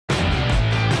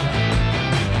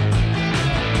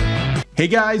Hey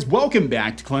guys, welcome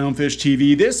back to Clownfish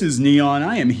TV. This is Neon.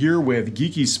 I am here with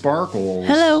Geeky Sparkles.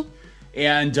 Hello.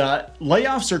 And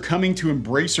layoffs are coming to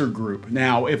Embracer Group.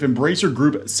 Now, if Embracer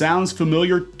Group sounds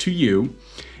familiar to you,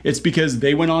 it's because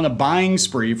they went on a buying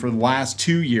spree for the last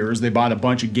 2 years. They bought a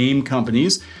bunch of game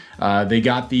companies. They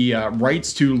got the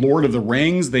rights to Lord of the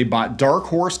Rings. They bought Dark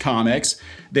Horse Comics.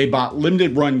 They bought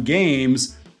limited run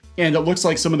games. And it looks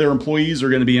like some of their employees are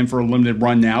going to be in for a limited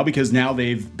run now because now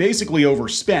they've basically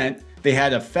overspent. They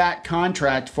had a fat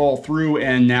contract fall through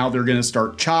and now they're going to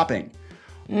start chopping.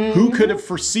 Who could have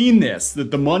foreseen this,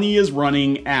 that the money is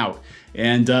running out?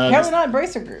 And apparently not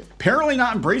Embracer Group. Apparently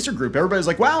not Embracer Group. Everybody's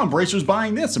like, wow, Embracer's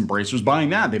buying this, Embracer's buying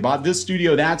that. They bought this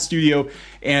studio, that studio,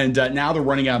 and now they're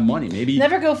running out of money. Maybe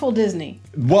never go full Disney.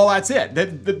 Well, that's it.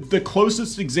 The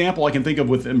closest example I can think of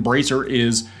with Embracer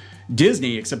is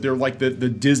Disney, except they're like the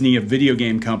Disney of video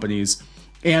game companies,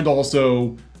 and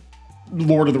also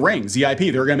Lord of the Rings, the IP.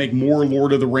 They're going to make more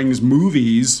Lord of the Rings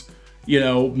movies. You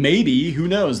know, maybe, who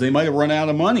knows? They might have run out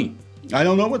of money. I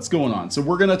don't know what's going on. So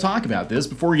we're going to talk about this.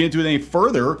 Before we get into it any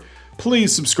further,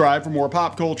 please subscribe for more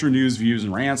pop culture news, views,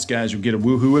 and rants. Guys, you'll get a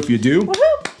woohoo if you do. Woohoo!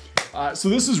 So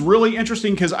this is really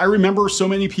interesting because I remember so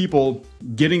many people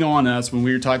getting on us when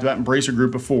we were talking about Embracer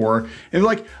Group before. And they're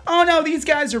like, oh no, these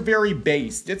guys are very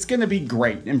based. It's going to be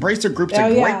great. Embracer Group's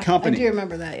a great company. I do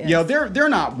remember that, yes. You know, they're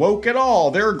not woke at all.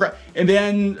 They're great. And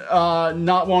then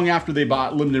not long after they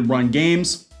bought limited run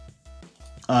games,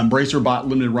 Embracer bought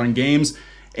limited run games,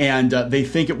 and they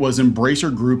think it was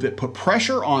Embracer Group that put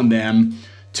pressure on them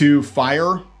to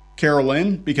fire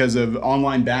Carolyn because of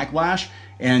online backlash.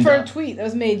 And for a tweet that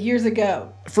was made years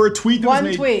ago. For a tweet that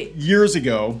was made years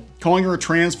ago, calling her a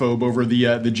transphobe over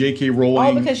the J.K. Rowling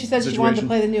All because she said situation. she wanted to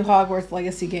play the new Hogwarts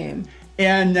Legacy game.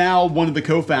 And now one of the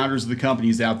co-founders of the company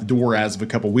is out the door as of a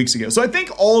couple weeks ago. So I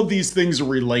think all of these things are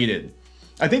related.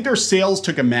 I think their sales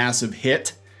took a massive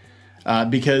hit.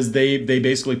 Because they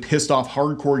basically pissed off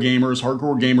hardcore gamers.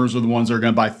 Hardcore gamers are the ones that are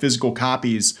going to buy physical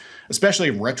copies, especially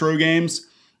of retro games.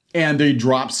 And they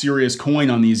drop serious coin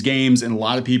on these games. And a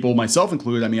lot of people, myself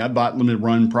included, I mean, I bought limited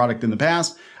run product in the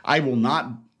past. I will not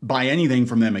buy anything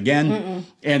from them again.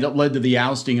 And it led to the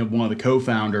ousting of one of the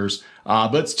co-founders.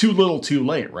 But it's too little too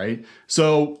late, right?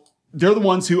 So they're the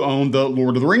ones who own the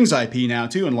Lord of the Rings IP now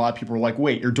too. And a lot of people are like,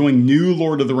 wait, you're doing new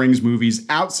Lord of the Rings movies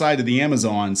outside of the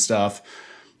Amazon stuff.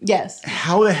 Yes.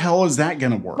 How the hell is that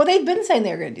going to work? Well, they've been saying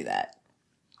they were going to do that.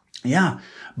 Yeah.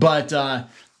 But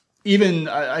even,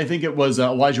 I think it was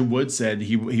Elijah Wood said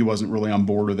he wasn't really on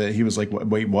board with it. He was like,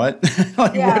 wait, what?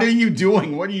 Like, yeah. What are you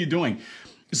doing? What are you doing?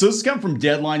 So this has come from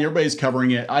Deadline. Everybody's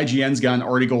covering it. IGN's got an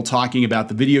article talking about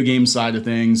the video game side of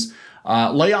things.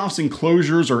 Layoffs and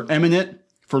closures are imminent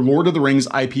for Lord of the Rings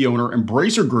IP owner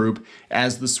Embracer Group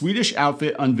as the Swedish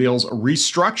outfit unveils a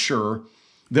restructure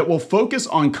that will focus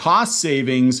on cost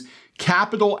savings,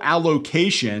 capital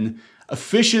allocation,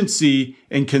 efficiency,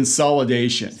 and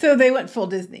consolidation. So they went full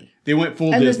Disney. They went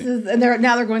full Disney. And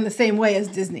now they're going the same way as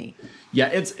Disney. Yeah,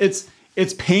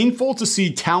 it's painful to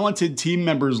see talented team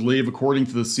members leave, according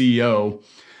to the CEO.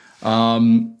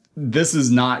 This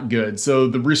is not good. So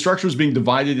the restructure is being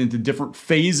divided into different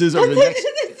phases over the next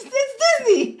it's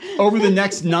Disney. Over the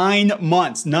next 9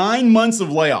 months. 9 months of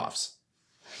layoffs.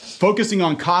 Focusing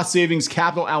on cost savings,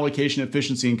 capital allocation,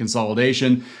 efficiency, and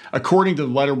consolidation, according to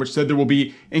the letter, which said there will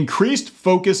be increased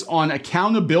focus on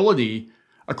accountability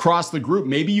across the group.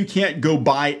 Maybe you can't go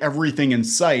buy everything in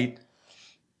sight.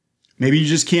 Maybe you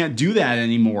just can't do that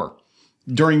anymore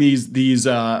during these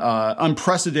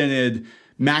unprecedented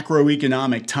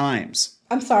macroeconomic times.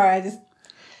 I'm sorry,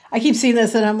 I keep seeing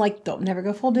this and I'm like, don't never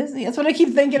go full Disney. That's what I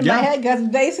keep thinking in my head. That's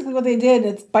basically what they did.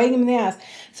 It's biting them in the ass.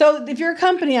 So if you're a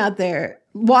company out there,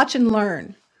 watch and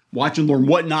learn. Watch and learn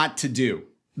what not to do.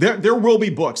 There will be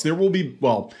books. There will be,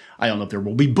 well, I don't know if there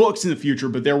will be books in the future,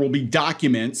 but there will be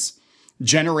documents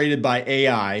generated by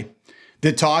AI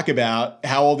that talk about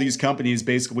how all these companies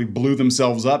basically blew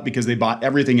themselves up because they bought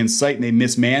everything in sight and they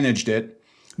mismanaged it.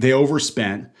 They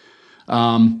overspent.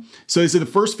 So they said the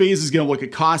first phase is going to look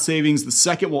at cost savings. The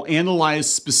second will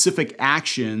analyze specific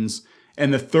actions.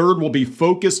 And the third will be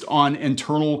focused on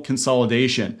internal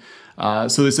consolidation.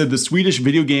 So they said the Swedish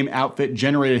video game outfit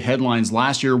generated headlines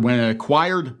last year when it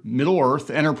acquired Middle-earth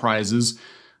Enterprises.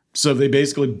 So they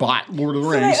basically bought Lord of the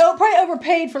Rings. So they probably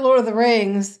overpaid for Lord of the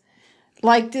Rings,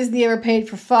 like Disney overpaid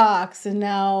for Fox, and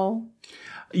now...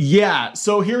 Yeah,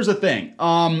 so here's the thing.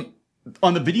 On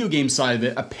the video game side of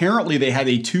it, apparently they had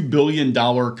a $2 billion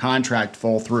contract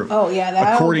fall through. Oh,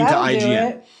 yeah. According to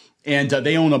IGN. And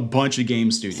they own a bunch of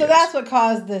game studios. So that's what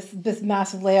caused this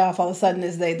massive layoff all of a sudden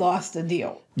is they lost a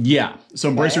deal. Yeah.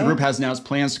 So Embracer Group has announced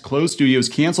plans to close studios,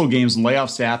 cancel games, and lay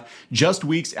off staff just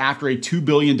weeks after a $2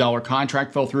 billion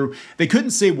contract fell through. They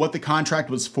couldn't say what the contract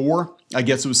was for. I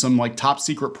guess it was some like top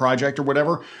secret project or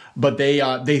whatever. But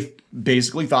they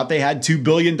basically thought they had $2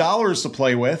 billion to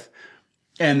play with,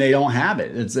 and they don't have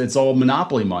it. It's all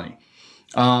monopoly money.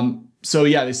 So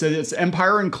yeah, they said its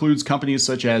empire includes companies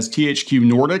such as THQ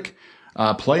Nordic,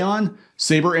 PlayOn,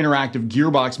 Saber Interactive,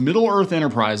 Gearbox, Middle-earth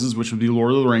Enterprises, which would be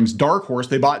Lord of the Rings, Dark Horse.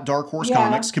 They bought Dark Horse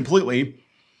Comics completely.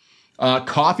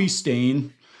 Coffee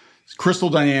Stain,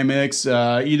 Crystal Dynamics,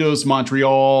 Eidos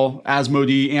Montreal,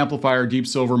 Asmodee, Amplifier, Deep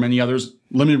Silver, many others.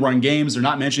 Limited run games. They're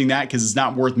not mentioning that because it's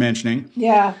not worth mentioning.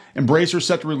 Yeah. Embracer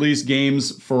set to release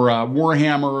games for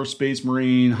Warhammer, Space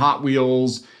Marine, Hot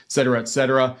Wheels, etc.,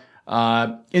 etc.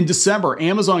 In December,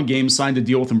 Amazon Games signed a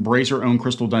deal with Embracer-owned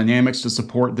Crystal Dynamics to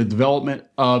support the development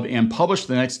of and publish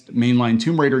the next mainline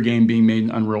Tomb Raider game being made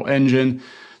in Unreal Engine.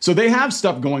 So they have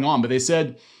stuff going on, but they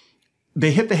said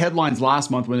they hit the headlines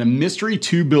last month when a mystery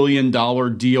 $2 billion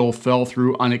deal fell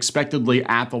through unexpectedly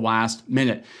at the last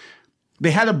minute.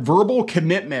 They had a verbal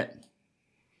commitment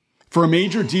for a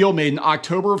major deal made in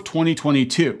October of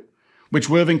 2022, which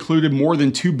would have included more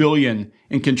than $2 billion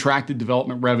in contracted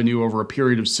development revenue over a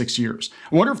period of 6 years.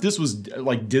 I wonder if this was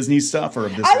like Disney stuff or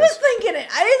if this I was thinking it.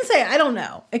 I didn't say it. I don't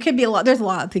know. It could be a lot. There's a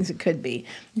lot of things it could be.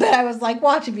 But I was like,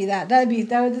 watch it be that. That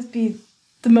would just be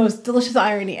the most delicious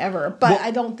irony ever. But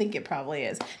I don't think it probably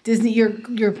is. Disney, you're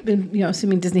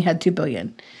assuming Disney had $2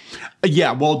 billion.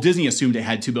 Yeah, well, Disney assumed it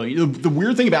had $2 billion. The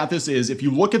weird thing about this is if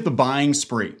you look at the buying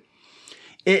spree,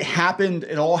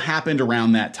 it all happened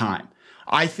around that time.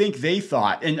 I think they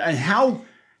thought, and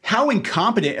how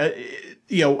incompetent,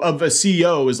 of a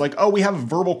CEO is like, oh, we have a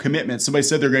verbal commitment. Somebody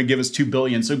said they're going to give us $2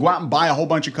 billion, so go out and buy a whole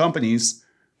bunch of companies.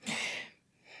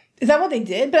 Is that what they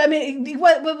did? But I mean,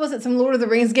 what was it? Some Lord of the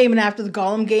Rings game, and after the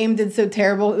Gollum game did so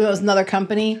terrible, it was another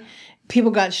company. People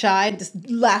got shy, just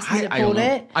last minute pulled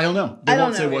it. I don't know. They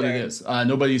won't say what it is.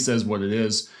 Nobody says what it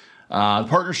is. The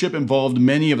partnership involved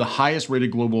many of the highest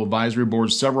rated global advisory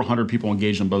boards, several hundred people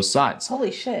engaged on both sides.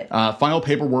 Holy shit. Final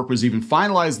paperwork was even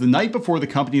finalized the night before the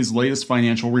company's latest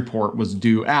financial report was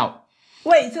due out.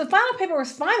 Wait, so the final paper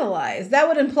was finalized. That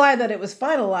would imply that it was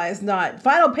finalized, not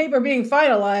final paper being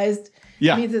finalized.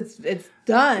 Yeah. Means it's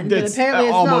done, but apparently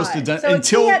it's almost not. Done. So it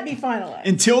can't be finalized.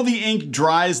 Until the ink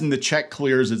dries and the check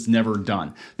clears, it's never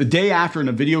done. The day after, in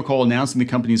a video call announcing the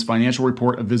company's financial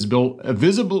report, a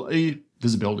visibly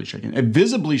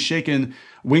shaken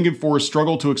Winged Force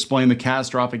struggled to explain the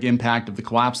catastrophic impact of the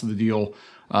collapse of the deal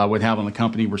would have on the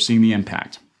company. We're seeing the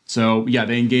impact. So yeah,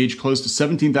 they engaged close to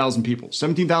 17,000 people.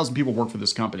 17,000 people work for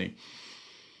this company.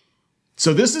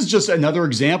 So this is just another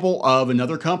example of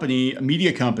another company, a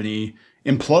media company,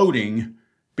 imploding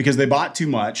because they bought too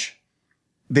much,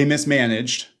 they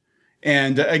mismanaged.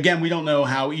 And again, we don't know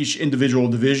how each individual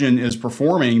division is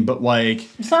performing, but like...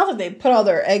 It sounds like they put all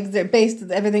their eggs, they based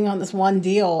everything on this one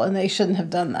deal, and they shouldn't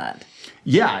have done that.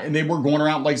 Yeah, and they were going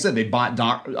around, like I said, they bought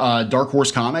Dark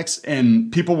Horse Comics,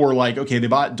 and people were like, okay, they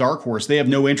bought Dark Horse. They have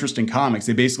no interest in comics.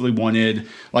 They basically wanted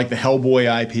like the Hellboy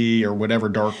IP or whatever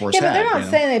Dark Horse had. Yeah, but they're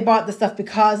not saying they bought the stuff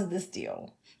because of this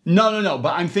deal. No.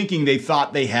 But I'm thinking they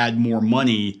thought they had more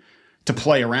money to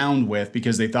play around with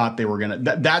because they thought they were going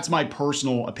to... That's my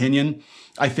personal opinion.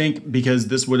 I think because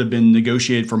this would have been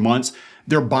negotiated for months.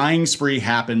 Their buying spree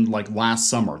happened like last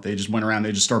summer. They just went around,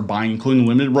 they just started buying, including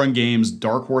limited run games.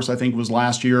 Dark Horse, I think, was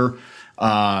last year.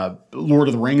 Lord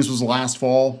of the Rings was last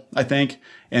fall, I think.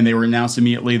 And they were announced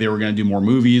immediately they were going to do more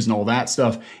movies and all that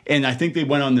stuff. And I think they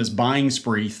went on this buying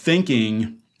spree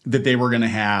thinking that they were going to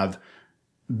have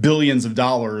billions of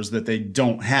dollars that they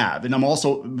don't have. And I'm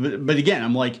also, but again,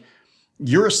 I'm like,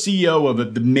 you're a CEO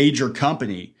of the major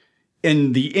company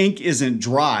and the ink isn't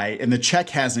dry and the check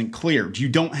hasn't cleared. You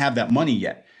don't have that money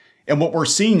yet. And what we're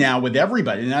seeing now with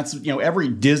everybody, and that's, every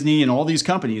Disney and all these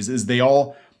companies, is they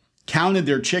all counted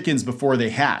their chickens before they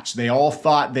hatched. They all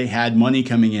thought they had money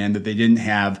coming in that they didn't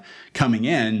have coming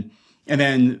in. And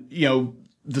then,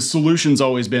 the solution's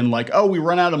always been like, oh, we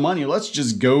run out of money. Let's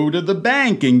just go to the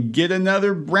bank and get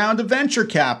another round of venture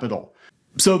capital.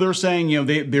 So they're saying,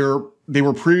 they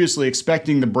were previously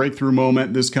expecting the breakthrough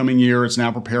moment this coming year. It's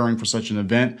now preparing for such an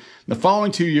event. The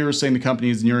following 2 years, saying the company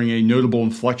is nearing a notable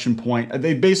inflection point.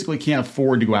 They basically can't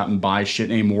afford to go out and buy shit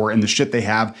anymore. And the shit they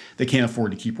have, they can't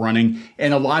afford to keep running.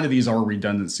 And a lot of these are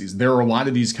redundancies. There are a lot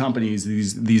of these companies,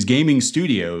 these gaming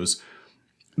studios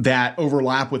that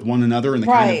overlap with one another and the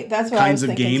kinds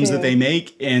of games that they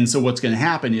make. And so what's going to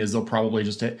happen is they'll probably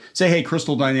just say, hey,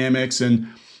 Crystal Dynamics and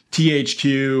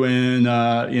THQ and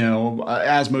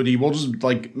Asmodee, we'll just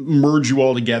like merge you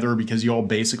all together because you all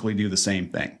basically do the same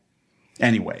thing.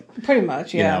 Anyway, pretty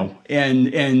much, yeah.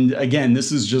 And again,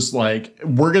 this is just like,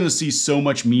 we're going to see so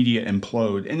much media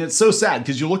implode. And it's so sad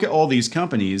because you look at all these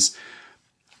companies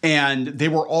and they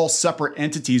were all separate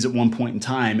entities at one point in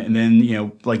time. And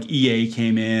then, like EA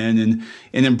came in and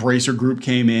Embracer Group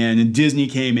came in and Disney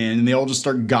came in and they all just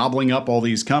start gobbling up all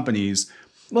these companies.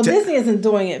 Well, Disney isn't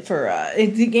doing it for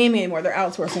gaming anymore. They're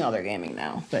outsourcing all their gaming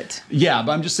now. But yeah,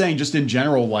 but I'm just saying, just in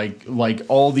general, like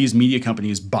all these media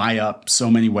companies buy up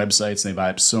so many websites, they buy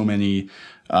up so many,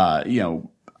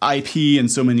 IP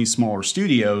and so many smaller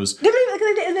studios. They're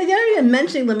not even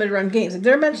mentioning limited run games.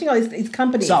 They're mentioning all these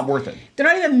companies. It's not worth it. They're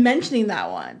not even mentioning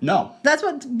that one. No. That's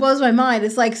what blows my mind.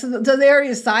 It's like, so they already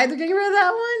decide they're getting rid of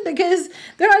that one because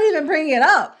they're not even bringing it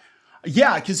up.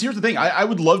 Yeah, because here's the thing. I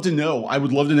would love to know. I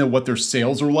would love to know what their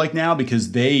sales are like now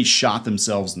because they shot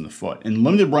themselves in the foot. And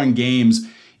Limited Run Games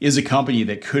is a company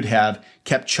that could have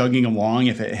kept chugging along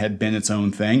if it had been its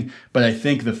own thing. But I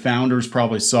think the founders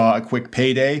probably saw a quick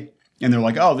payday and they're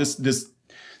like, oh, this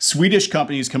Swedish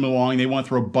company is coming along. They want to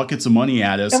throw buckets of money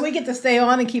at us. And we get to stay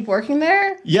on and keep working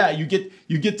there? Yeah, you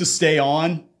get to stay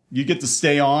on. You get to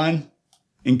stay on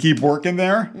and keep working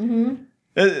there. Mm-hmm.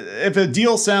 If a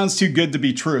deal sounds too good to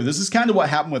be true, this is kind of what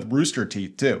happened with Rooster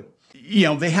Teeth, too.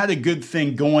 They had a good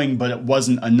thing going, but it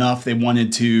wasn't enough. They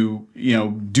wanted to,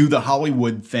 do the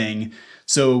Hollywood thing.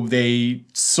 So they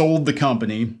sold the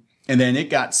company and then it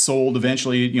got sold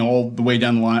eventually, all the way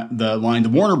down the line to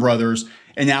Warner Brothers.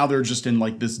 And now they're just in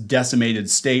like this decimated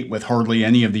state with hardly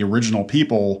any of the original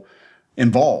people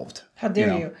involved. How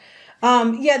dare you?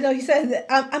 He said,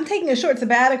 I'm taking a short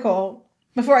sabbatical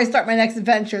before I start my next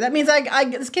adventure. That means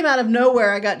this came out of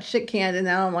nowhere. I got shit canned, and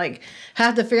now I'm like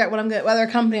have to figure out what other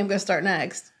company I'm going to start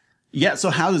next. Yeah. So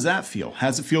how does that feel? How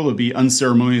does it feel to be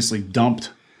unceremoniously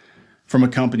dumped from a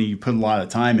company you put a lot of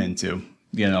time into?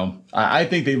 I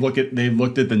think they've looked at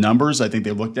the numbers. I think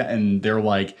they looked at and they're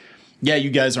like, yeah,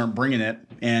 you guys aren't bringing it,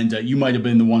 and you might have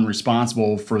been the one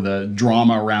responsible for the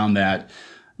drama around that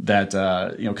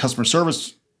customer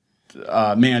service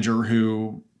manager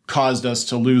who caused us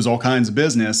to lose all kinds of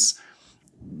business.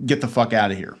 Get the fuck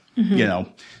out of here.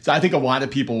 Mm-hmm. So I think a lot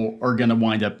of people are going to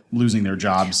wind up losing their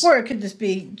jobs. Or it could just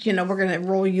be, we're going to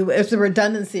roll you. If the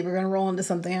redundancy, we're going to roll into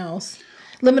something else.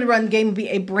 Limited Run Game would be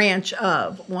a branch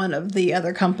of one of the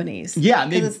other companies. Yeah.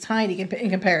 Because it's tiny in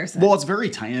comparison. Well, it's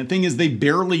very tiny. The thing is, they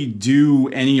barely do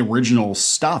any original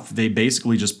stuff. They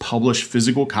basically just publish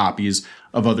physical copies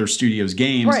of other studios'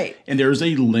 games. Right. And there's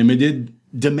a limited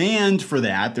demand for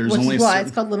that. There's which only is why it's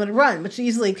called Limited Run, which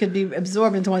easily could be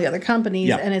absorbed into one of the other companies.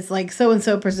 Yeah. And it's like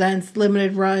so-and-so presents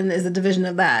Limited Run is a division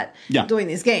of that doing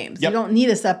these games. Yep. You don't need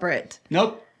a separate.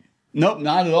 Nope,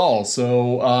 not at all.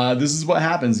 So this is what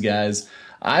happens, guys.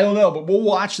 I don't know, but we'll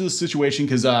watch this situation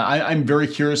because I'm very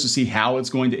curious to see how it's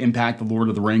going to impact the Lord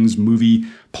of the Rings movie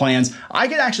plans. I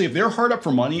could actually, if they're hard up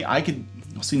for money,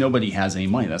 see, nobody has any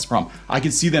money. That's the problem. I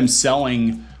could see them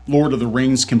selling Lord of the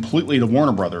Rings completely to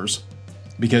Warner Brothers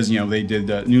because, they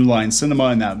did New Line Cinema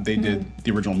and that they did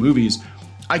the original movies.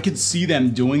 I could see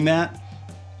them doing that,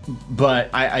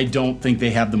 but I don't think they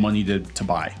have the money to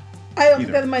buy. I don't think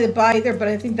they have the money to buy either, but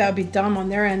I think that would be dumb on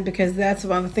their end because that's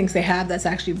one of the things they have that's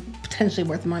actually potentially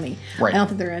worth money. Right. I don't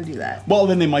think they're going to do that. Well,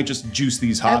 then they might just juice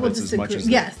these hobbits as much as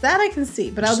yes, that I can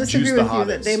see, but I'll disagree with you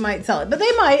that they might sell it. But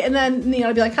they might, and then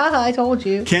I'll be like, haha, I told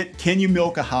you. Can you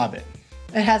milk a hobbit?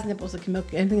 It has nipples. It can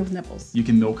milk anything with nipples. You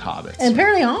can milk hobbits. And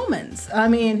apparently almonds. I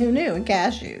mean, who knew? And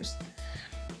cashews.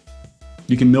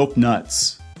 You can milk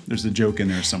nuts. There's a joke in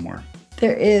there somewhere.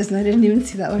 There is, and I didn't even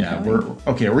see that one. Yeah,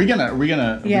 are we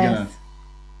gonna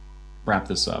wrap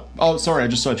this up? Oh, sorry, I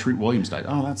just saw Treat Williams died.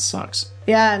 Oh, that sucks.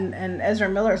 Yeah, and Ezra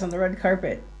Miller's on the red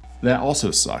carpet. That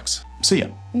also sucks. See ya.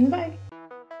 Bye.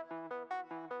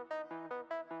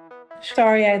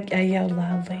 Sorry, I yelled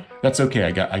loudly. That's okay.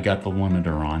 I got the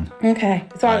limiter on. Okay.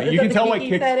 So you can tell my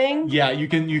kick setting. Yeah, you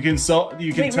can Wait, tell.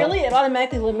 Really? It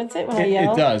automatically limits it when I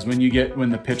yell? It does. When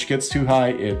the pitch gets too high,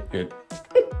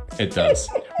 it does.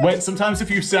 Sometimes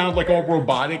if you sound like all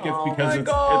robotic, it's because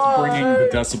it's bringing the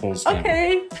decibels down.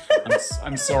 Okay.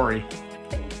 I'm sorry.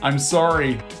 I'm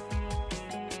sorry.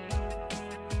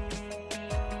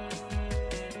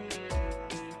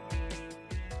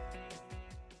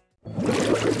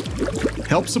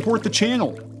 Help support the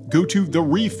channel. Go to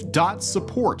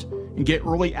thereef.support and get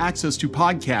early access to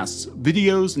podcasts,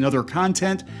 videos, and other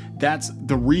content. That's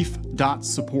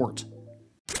thereef.support.